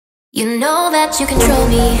You know that you control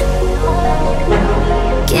me.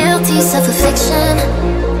 Guilty self-affliction.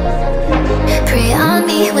 Prey on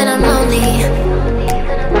me when I'm lonely,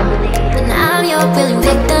 and I'm your willing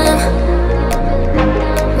victim.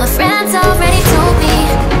 My friends already told me,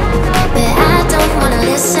 but I don't wanna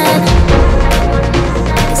listen,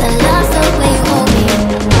 'cause I love the way you hold me,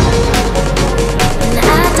 and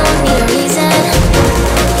I don't need a reason,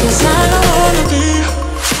 'cause I don't wanna be.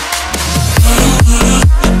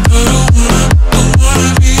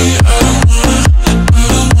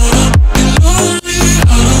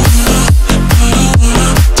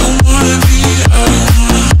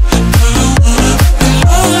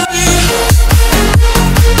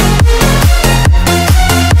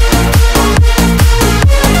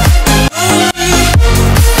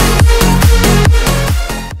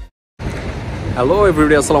 Hello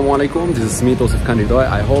everybody, Assalamualaikum. This is me, Tawsif Khan Ridoy.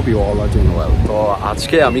 I hope you all are doing well. তো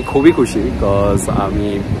আজকে আমি খুবই খুশি, because আমি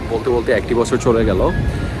বলতে বলতে একটি বছর চলে গেল।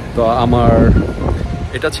 তো আমার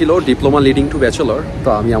এটা ছিল ডিপ্লোমা লিডিং টু ব্যাচেলর। তো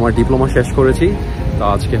আমি আমার ডিপ্লোমা শেষ করেছি। তো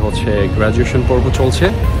আজকে হচ্ছে গ্র্যাজুয়েশন পর্ব চলছে।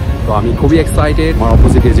 তো আমি খুবই এক্সাইটেড। আমার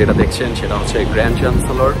অপোজিটে যেটা দেখছেন সেটা হচ্ছে গ্র্যান্ড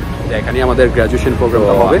চ্যান্সেলর। এখানে আমাদের গ্র্যাজুয়েশন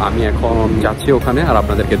প্রোগ্রামটা হবে। আমি এখন যাচ্ছি ওখানে আর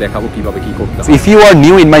আপনাদেরকে দেখাবো কিভাবে কি করতে হবে। If you are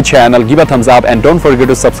new in my channel, give a thumbs up and don't forget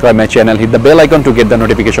to subscribe my channel. Hit the bell icon to get the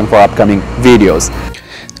notification for upcoming videos.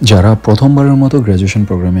 যারা প্রথমবারের মতো গ্র্যাজুয়েশন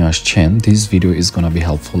প্রোগ্রামে আসছেন, this video is gonna be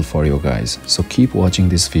helpful for you guys. So keep watching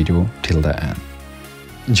this video till the end.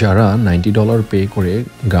 যারা $90 pay করে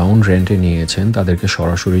gown রেন্টে নিয়েছেন তাদেরকে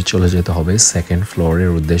সরাসরি চলে যেতে হবে সেকেন্ড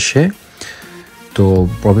ফ্লোরের উদ্দেশ্যে। তো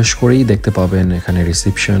প্রবেশ করেই দেখতে পাবেন এখানে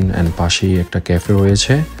রিসেপশন অ্যান্ড পাশেই একটা ক্যাফে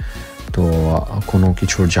রয়েছে। তো কোনো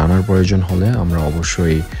কিছুর জানার প্রয়োজন হলে আমরা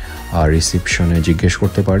অবশ্যই রিসেপশনে জিজ্ঞেস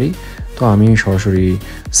করতে পারি। তো আমি সরাসরি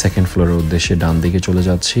সেকেন্ড ফ্লোরের উদ্দেশ্যে ডান দিকে চলে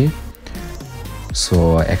যাচ্ছি। সো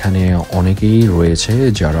এখানে অনেকেই রয়েছে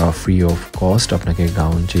যারা ফ্রি অফ কস্ট আপনাকে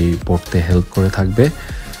গাউনটি পরতে হেল্প করে থাকবে।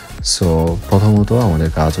 সো প্রথমত আমাদের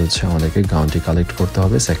কাজ হচ্ছে আমাদেরকে গাউনটি কালেক্ট করতে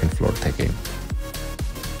হবে সেকেন্ড ফ্লোর থেকে।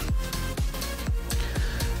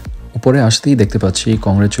 উপরে আসতেই দেখতে পাচ্ছি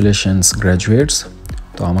কংগ্রেচুলেশনস গ্র্যাজুয়েটস।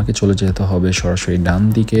 তো আমাকে চলে যেতে হবে সরাসরি ডান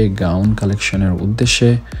দিকে গাউন কালেকশনের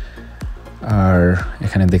উদ্দেশ্যে। আর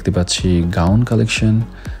এখানে দেখতে পাচ্ছি গাউন কালেকশন।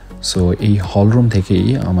 সো এই হলরুম থেকেই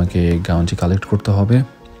আমাকে গাউনটি কালেক্ট করতে হবে।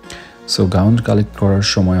 সো গাউন কালেক্ট করার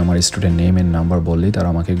সময় আমার স্টুডেন্ট নেম এন্ড নাম্বার বললেই তারা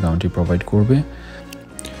আমাকে গাউনটি প্রোভাইড করবে।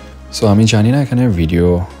 সো আমি জানি না এখানে ভিডিও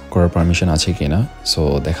করার পারমিশন আছে কি না। সো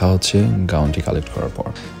দেখা হচ্ছে গাউনটি কালেক্ট করার পর।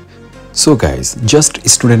 সো গাইজ, জাস্ট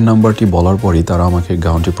স্টুডেন্ট নাম্বারটি বলার পরই তারা আমাকে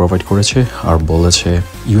গাউনটি প্রোভাইড করেছে আর বলেছে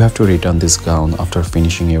you have to return this gown after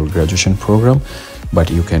finishing your graduation programme, but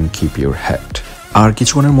you can keep your hat. আর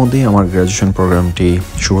কিছুক্ষণের মধ্যেই আমার গ্র্যাজুয়েশন প্রোগ্রামটি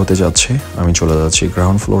শুরু হতে যাচ্ছে। আমি চলে যাচ্ছি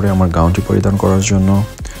গ্রাউন্ড ফ্লোরে আমার গাউনটি পরিধান করার জন্য।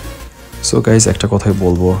 সো গাইজ, একটা কথাই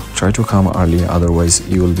বলবো, try to come early, otherwise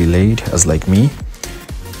you will be late as like me.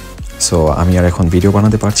 So আমি আর এখন ভিডিও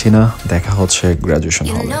বানাতে পারছি না। দেখা হচ্ছে গ্র্যাজুয়েশন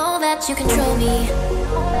হলে।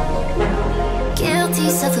 Guilty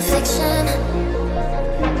self-affliction.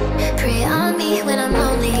 Prey on me when I'm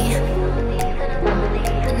lonely,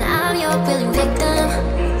 and I'm your willing victim.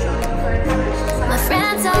 My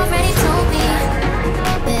friends already told me,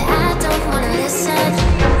 but I don't wanna listen,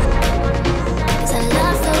 'cause I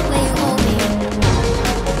love the way you hold me,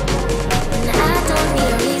 and I don't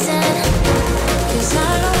need a reason, 'cause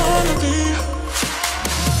I don't wanna be.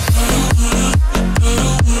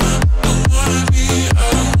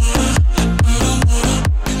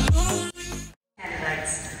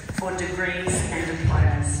 For degrees and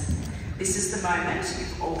diplomas. This is the moment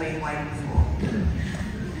you've all been waiting for.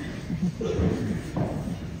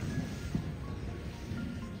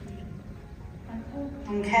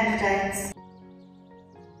 From candidates.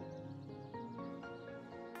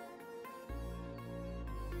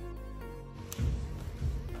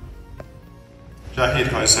 Jahid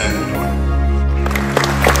Hossain Ridoy.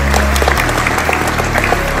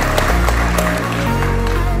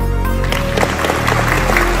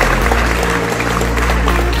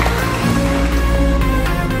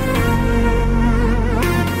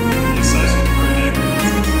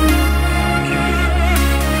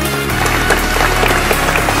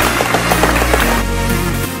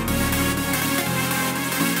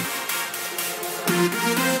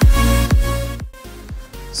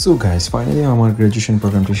 So guys, finally আমার graduation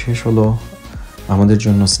প্রোগ্রামটি শেষ হলো। আমাদের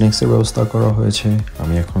জন্য স্ন্যাক্সের ব্যবস্থা করা হয়েছে।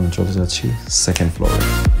 আমি এখন চলে যাচ্ছি সেকেন্ড ফ্লোরে।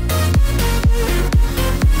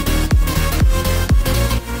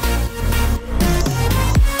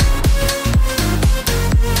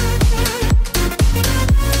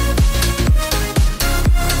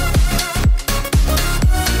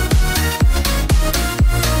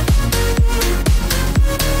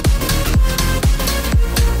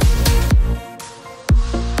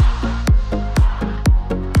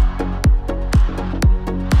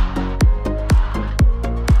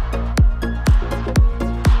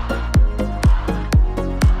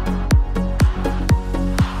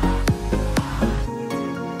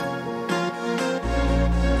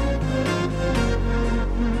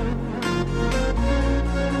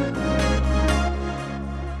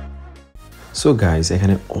 সো গাইজ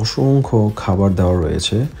এখানে অসংখ্য খাবার দেওয়া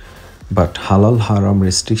রয়েছে, বাট হালাল হারাম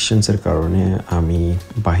রেস্ট্রিকশনসের কারণে আমি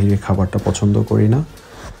বাহিরের খাবারটা পছন্দ করি না,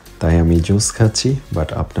 তাই আমি জুস খাচ্ছি। বাট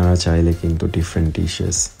আপনারা চাইলে কিন্তু ডিফারেন্ট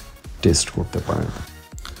ডিশেস টেস্ট করতে পারেন।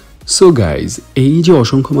 সো গাইজ, এই যে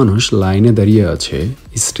অসংখ্য মানুষ লাইনে দাঁড়িয়ে আছে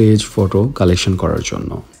স্টেজ ফটো কালেকশন করার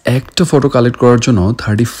জন্য, একটা ফটো কালেক্ট করার জন্য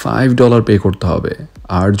 $35 পে করতে হবে।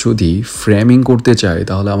 আর যদি ফ্রেমিং করতে চাই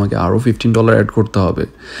তাহলে আমাকে আরও $15 অ্যাড করতে হবে।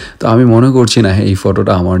 তো আমি মনে করছি না এই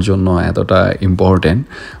ফটোটা আমার জন্য এতটা ইম্পর্টেন্ট,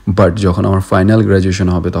 বাট যখন আমার ফাইনাল গ্র্যাজুয়েশন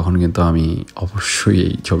হবে তখন কিন্তু আমি অবশ্যই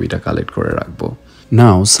এই ছবিটা কালেক্ট করে রাখবো।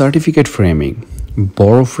 নাও সার্টিফিকেট ফ্রেমিং,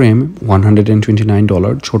 বড় ফ্রেম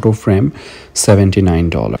 $129, ছোট ফ্রেম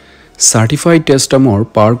 $79। সার্টিফাইড টেস্টামোর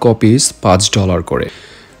পার কপিস $5 করে।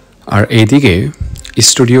 আর এইদিকে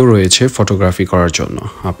স্টুডিও রয়েছে ফটোগ্রাফি করার জন্য,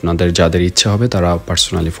 আপনাদের যাদের ইচ্ছা হবে তারা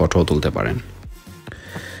পার্সোনালি ফটো তুলতে পারেন।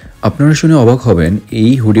 আপনারা শুনে অবাক হবেন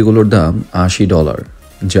এই হুডিগুলোর দাম $80,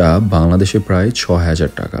 যা বাংলাদেশে প্রায়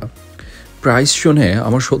 ৬,০০০ টাকা। প্রাইস শুনে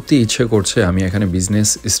আমার সত্যি ইচ্ছে করছে আমি এখানে বিজনেস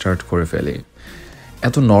স্টার্ট করে ফেলি।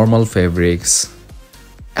 এত নর্মাল ফেব্রিক্স,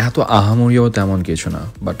 এত আহামরিও তেমন কিছু না,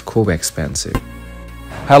 বাট খুব expensive.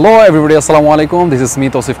 Hello everybody, assalamu alaikum. This is me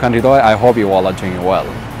Tawsif Khan Ridoy. I hope you all are doing well.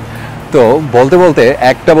 তো বলতে বলতে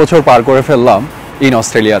একটা বছর পার করে ফেললাম ইন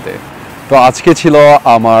অস্ট্রেলিয়াতে। তো আজকে ছিল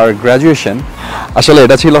আমার গ্র্যাজুয়েশন। আসলে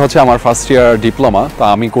এটা ছিল হচ্ছে আমার ফার্স্ট ইয়ার ডিপ্লোমা। তো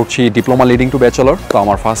আমি করছি ডিপ্লোমা লিডিং টু ব্যাচেলর। তো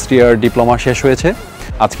আমার ফার্স্ট ইয়ার ডিপ্লোমা শেষ হয়েছে।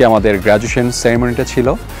 আজকে আমাদের গ্র্যাজুয়েশন সেরেমনিটা ছিল।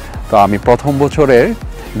 তো আমি প্রথম বছরের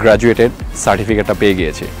গ্র্যাজুয়েটেড সার্টিফিকেটটা পেয়ে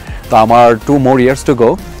গিয়েছি। তো আমার 2 more years to go।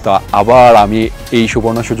 তো আবার আমি এই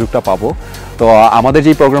সুবর্ণ সুযোগটা পাবো। তো আমাদের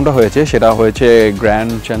যেই প্রোগ্রামটা হয়েছে সেটা হয়েছে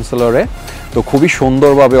গ্র্যান্ড চ্যান্সেলরে। তো খুবই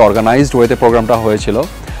সুন্দরভাবে অর্গানাইজড ওয়েতে প্রোগ্রামটা হয়েছিল।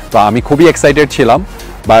 তো আমি খুবই এক্সাইটেড ছিলাম,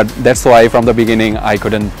 but that's why from the beginning I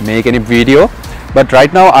couldn't make any video, but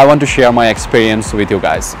right now I want to share my experience with you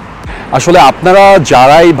guys. আসলে আপনারা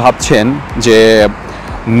যারাই ভাবছেন যে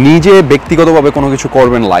নিজে ব্যক্তিগতভাবে কোনো কিছু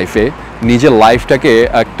করবেন লাইফে, নিজের লাইফটাকে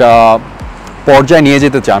একটা পর্যায়ে নিয়ে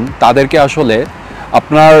যেতে চান, তাদেরকে আসলে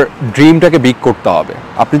আপনার ড্রিমটাকে বিগ করতে হবে।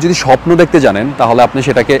 আপনি যদি স্বপ্ন দেখতে জানেন তাহলে আপনি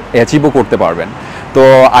সেটাকে অ্যাচিভও করতে পারবেন। তো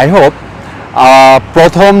আই হোপ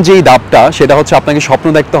প্রথম যেই ধাপটা সেটা হচ্ছে আপনাকে স্বপ্ন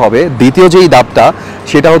দেখতে হবে, দ্বিতীয় যেই ধাপটা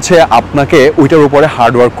সেটা হচ্ছে আপনাকে ওইটার উপরে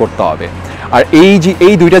হার্ডওয়ার্ক করতে হবে। আর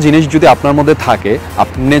এই দুইটা জিনিস যদি আপনার মধ্যে থাকে,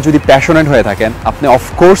 আপনি যদি প্যাশনেট হয়ে থাকেন, আপনি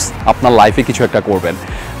অফকোর্স আপনার লাইফে কিছু একটা করবেন।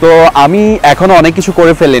 তো আমি এখনও অনেক কিছু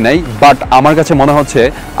করে ফেলি নাই, বাট আমার কাছে মনে হচ্ছে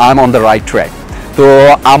I am on the right track. তো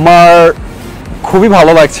আমার খুবই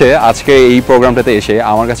ভালো লাগছে আজকে এই প্রোগ্রামটাতে এসে।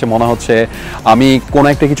 আমার কাছে মনে হচ্ছে আমি কোনো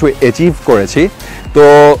একটা কিছু অ্যাচিভ করেছি। তো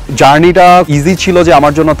জার্নিটা ইজি ছিল যে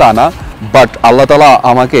আমার জন্য তা না, বাট আল্লাহ তাআলা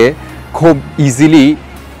আমাকে খুব ইজিলি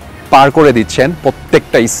পার করে দিচ্ছেন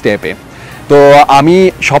প্রত্যেকটা স্টেপে। তো আমি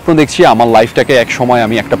স্বপ্ন দেখছি আমার লাইফটাকে এক সময়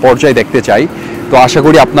আমি একটা পর্যায়ে দেখতে চাই। তো আশা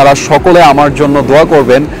করি আপনারা সকলে আমার জন্য দোয়া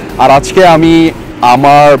করবেন। আর আজকে আমি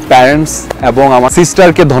আমার প্যারেন্টস এবং আমার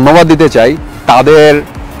সিস্টারকে ধন্যবাদ দিতে চাই। তাদের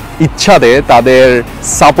ইচ্ছাতে, তাদের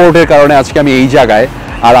সাপোর্টের কারণে আজকে আমি এই জায়গায়,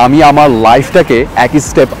 আর আমি আমার লাইফটাকে এক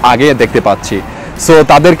স্টেপ আগে দেখতে পাচ্ছি। সো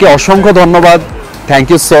তাদেরকে অসংখ্য ধন্যবাদ। Thank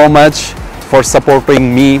you so much for supporting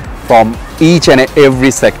me from each and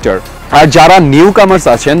every sector. আর যারা নিউ কামার্স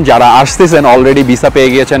আছেন, যারা আসতেছেন, অলরেডি ভিসা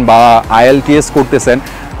পেয়ে গিয়েছেন বা IELTS করতেছেন,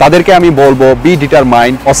 তাদেরকে আমি বলবো বি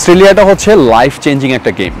ডিটারমাইন্ড। অস্ট্রেলিয়াটা হচ্ছে লাইফ চেঞ্জিং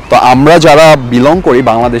একটা গেম। তো আমরা যারা বিলং করি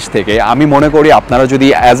বাংলাদেশ থেকে, আমি মনে করি আপনারা যদি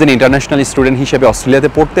অ্যাজ এন ইন্টারন্যাশনাল স্টুডেন্ট হিসেবে অস্ট্রেলিয়াতে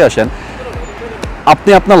পড়তে আসেন, আপনি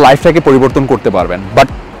আপনার লাইফটাকে পরিবর্তন করতে পারবেন, বাট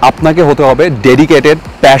আপনাকে হতে হবে dedicated,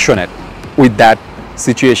 passionate with that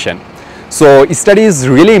situation. So study is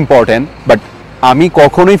really important, but আমি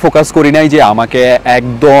কখনোই ফোকাস করি নাই যে আমাকে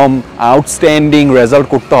একদম আউটস্ট্যান্ডিং রেজাল্ট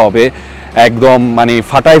করতে হবে, একদম মানে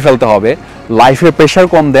ফাটাই ফেলতে হবে। লাইফে প্রেশার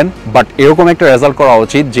কম দেন, বাট এরকম একটা রেজাল্ট করা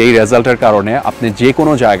উচিত যেই রেজাল্টের কারণে আপনি যে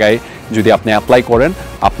কোনো জায়গায় যদি আপনি অ্যাপ্লাই করেন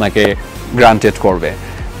আপনাকে গ্রান্টেড করবে।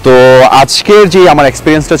 তো আজকের যে আমার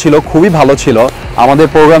এক্সপিরিয়েন্সটা ছিল খুবই ভালো ছিল। আমাদের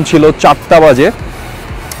প্রোগ্রাম ছিল 4টা বাজে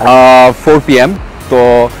 4 PM। তো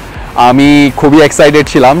আমি খুবই এক্সাইটেড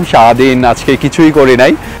ছিলাম, সারাদিন আজকে কিছুই করি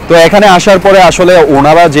নাই। তো এখানে আসার পরে আসলে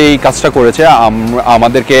ওনারা যেই কাজটা করেছে,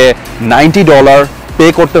 আমাদেরকে $90 পে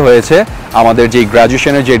করতে হয়েছে। আমাদের যেই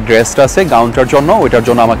গ্র্যাজুয়েশনের যে ড্রেসটা আছে গাউনটার জন্য, ওইটার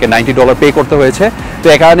জন্য আমাকে $90 পে করতে হয়েছে। তো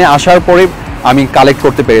এখানে আসার পরে আমি কালেক্ট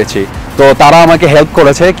করতে পেরেছি। তো তারা আমাকে হেল্প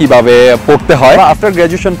করেছে কিভাবে পড়তে হয়। আফটার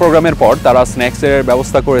গ্র্যাজুয়েশন প্রোগ্রামের পর তারা স্ন্যাক্সের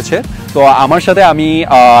ব্যবস্থা করেছে। তো আমার সাথে আমি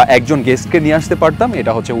একজন গেস্টকে নিয়ে আসতে পারতাম,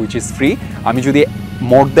 এটা হচ্ছে উইচ ইজ ফ্রি। আমি যদি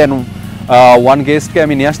মোর দেন ওয়ান গেস্টকে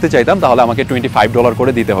আমি নিয়ে আসতে চাইতাম তাহলে আমাকে $25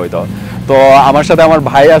 করে দিতে হইতো। তো আমার সাথে আমার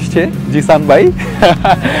ভাই আসছে, জিসান ভাই।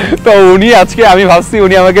 তো উনি আজকে, আমি ভাবছি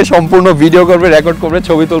উনি আমাকে সম্পূর্ণ ভিডিও করবে, রেকর্ড করবে,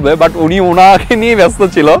 ছবি তুলবে, বাট উনি ওনাকে নিয়ে ব্যস্ত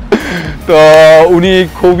ছিল। তো উনি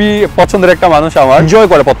খুবই পছন্দের একটা মানুষ, আমার এনজয়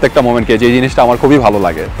করে প্রত্যেকটা মোমেন্টকে, যে জিনিসটা আমার খুবই ভালো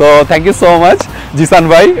লাগে। তো thank you so much Jisan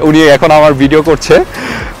ভাই, উনি এখন আমার ভিডিও করছে।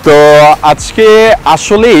 তো আজকে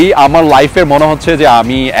আসলেই আমার লাইফের মনে হচ্ছে যে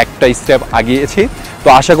আমি একটা স্টেপ আগিয়েছি। তো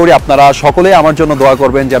আশা করি আপনারা সকলেই আমার জন্য দোয়া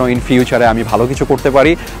করবেন যেন ইন ফিউচারে আমি ভালো কিছু করতে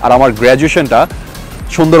পারি আর আমার গ্র্যাজুয়েশনটা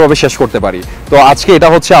সুন্দরভাবে শেষ করতে পারি। তো আজকে এটা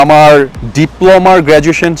হচ্ছে আমার ডিপ্লোমার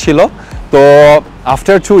গ্র্যাজুয়েশন ছিল। তো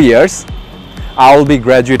after 2 years I will be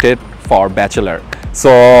graduated for bachelor.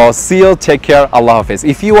 So see you, take care, Allah Hafiz.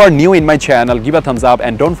 If you are new in my channel, give a thumbs up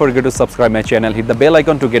and don't forget to subscribe my channel, hit the bell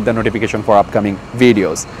icon to get the notification for upcoming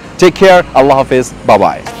videos. Take care, Allah Hafiz, bye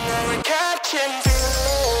bye.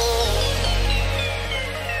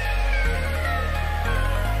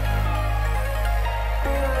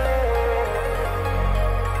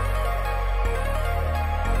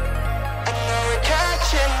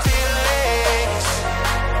 Catching feelings,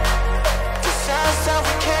 'cause that's how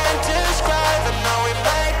we can do.